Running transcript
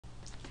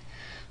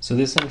So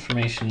this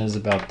information is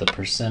about the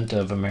percent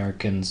of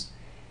Americans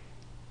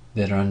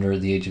that are under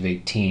the age of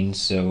 18.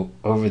 So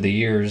over the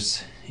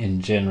years, in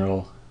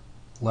general,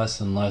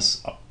 less and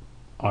less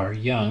are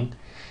young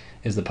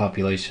as the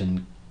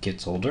population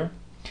gets older.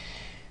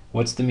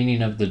 What's the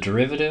meaning of the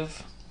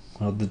derivative?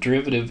 Well, the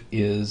derivative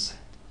is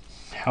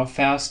how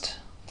fast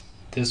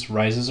this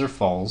rises or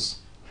falls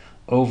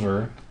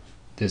over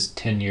this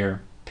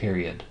 10-year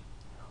period,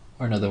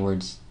 or in other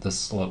words, the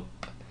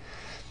slope.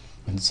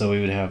 And so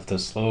we would have the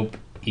slope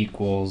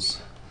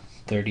equals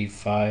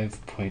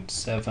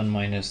 35.7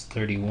 minus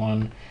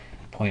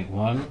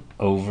 31.1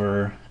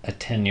 over a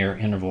 10-year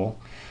interval,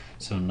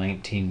 so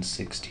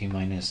 1960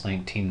 minus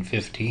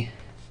 1950.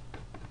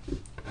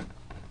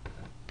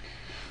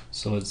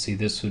 So let's see,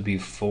 this would be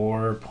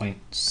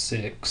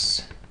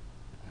 4.6.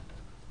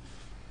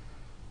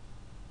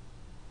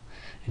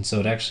 And so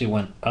it actually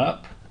went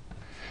up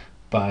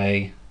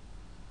by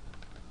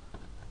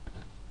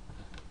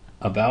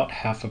about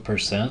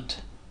 0.5%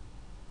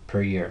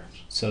 per year.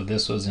 So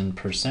this was in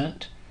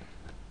percent,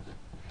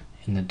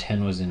 and the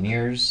 10 was in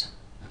years.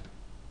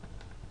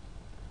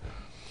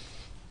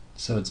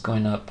 So it's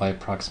going up by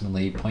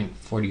approximately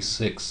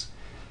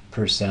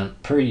 0.46%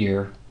 per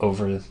year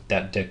over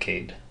that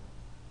decade.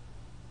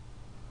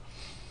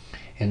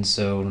 And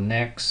so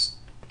next,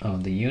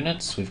 the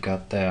units, we've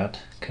got that.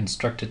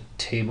 Construct a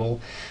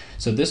table.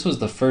 So this was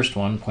the first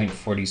one,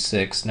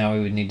 0.46. Now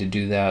we would need to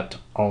do that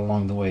all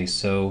along the way.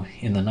 So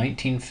in the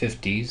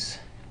 1950s,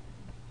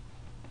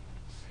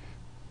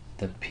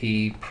 the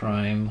P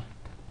prime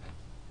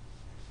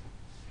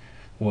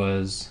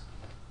was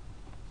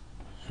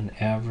an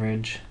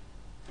average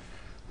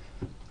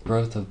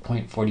growth of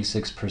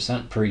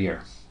 0.46% per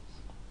year.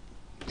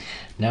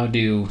 Now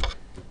do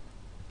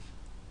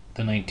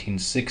the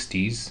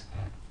 1960s.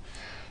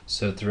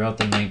 So throughout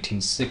the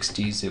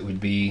 1960s, it would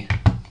be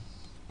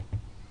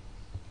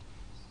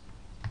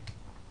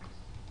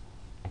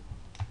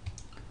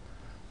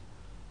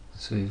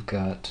so we've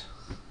got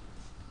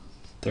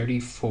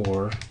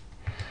 34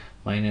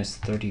 minus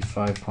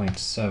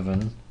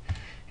 35.7,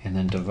 and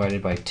then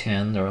divided by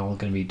 10. They're all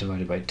going to be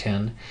divided by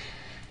 10.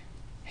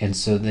 And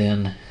so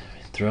then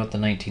throughout the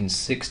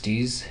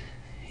 1960s,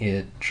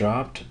 it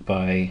dropped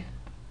by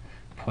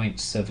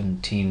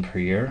 0.17 per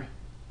year.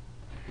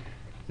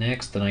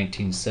 Next, the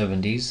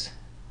 1970s.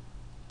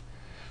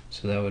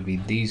 So that would be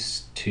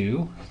these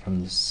two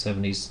from the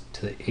 70s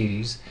to the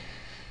 80s.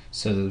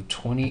 So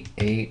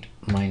 28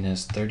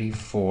 minus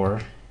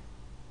 34,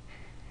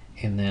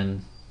 and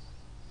then,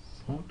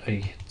 oh, I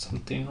hit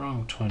something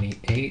wrong.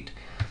 28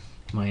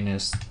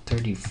 minus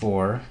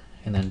 34,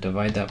 and then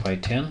divide that by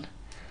 10.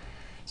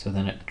 So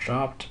then it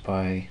dropped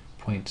by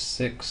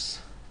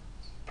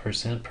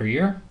 0.6% per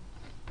year.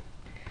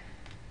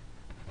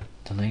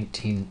 The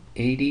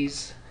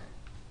 1980s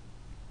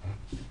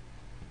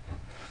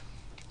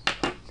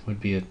would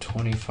be a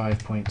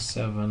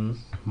 25.7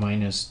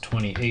 minus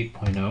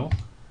 28.0,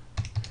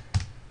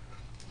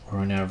 or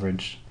an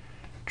average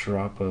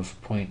drop of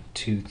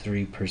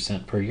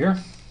 0.23% per year.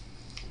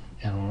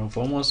 And we've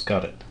almost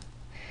got it.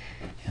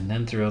 And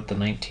then throughout the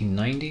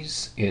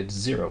 1990s, it's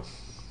 0.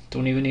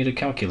 Don't even need a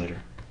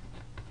calculator.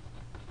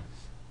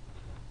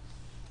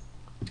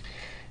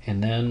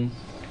 And then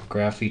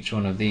graph each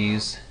one of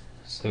these.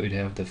 So we'd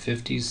have the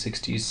 50s,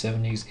 60s,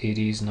 70s,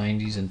 80s,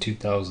 90s, and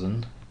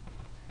 2000.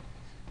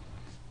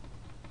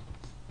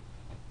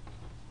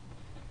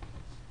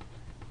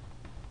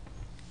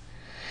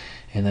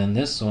 And then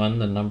this one,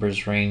 the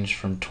numbers range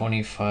from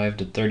 25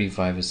 to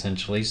 35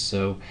 essentially.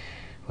 So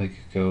we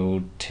could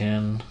go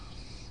 10,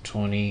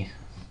 20,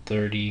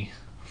 30,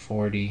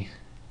 40.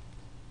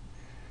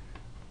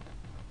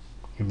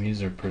 And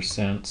these are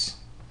percents.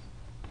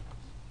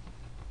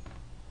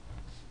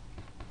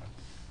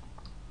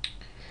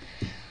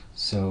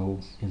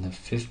 So in the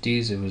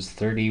 50s it was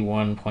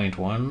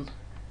 31.1,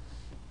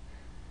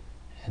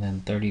 and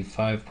then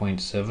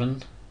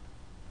 35.7,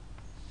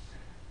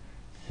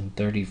 and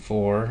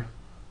 34,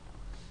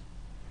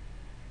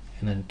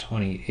 and then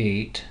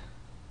 28,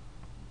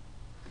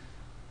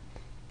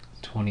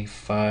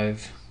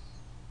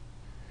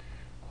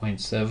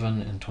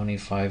 25.7, and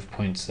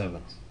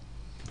 25.7.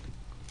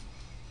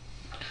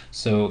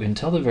 So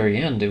until the very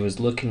end, it was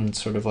looking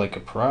sort of like a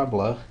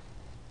parabola,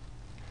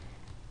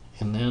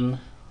 and then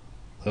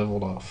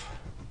leveled off.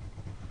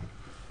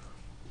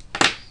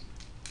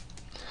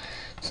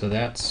 So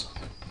that's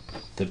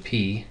the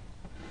P.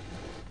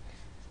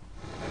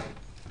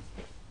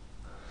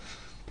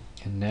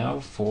 And now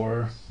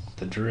for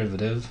the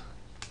derivative,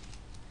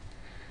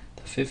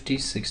 the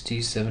 50s,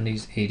 60s,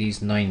 70s, 80s,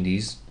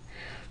 90s.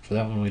 For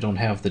that one we don't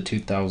have the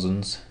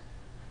 2000s.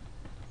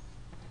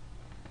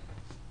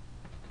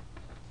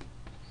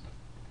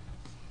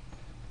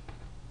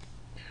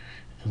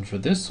 And for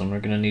this one we're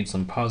going to need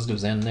some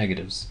positives and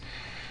negatives.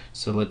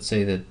 So let's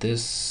say that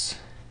this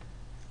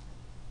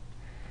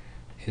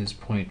is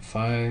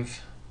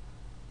 0.5,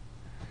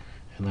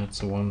 and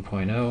that's a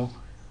 1.0,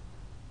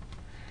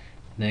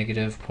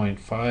 negative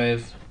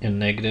 0.5, and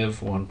negative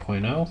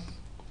 1.0.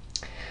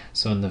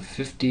 So in the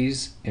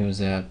 50s, it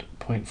was at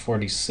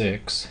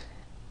 0.46,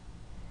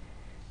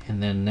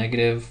 and then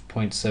negative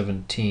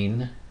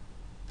 0.17,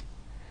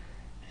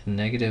 and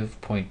negative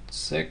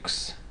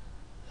 0.6,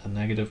 a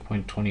negative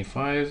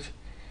 0.25,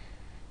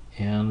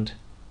 and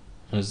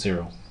a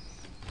 0.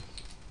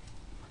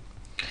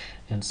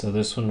 And so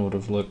this one would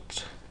have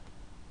looked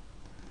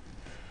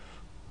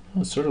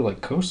sort of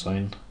like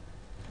cosine.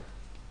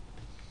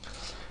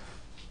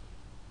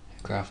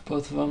 Graph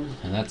both of them,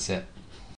 and that's it.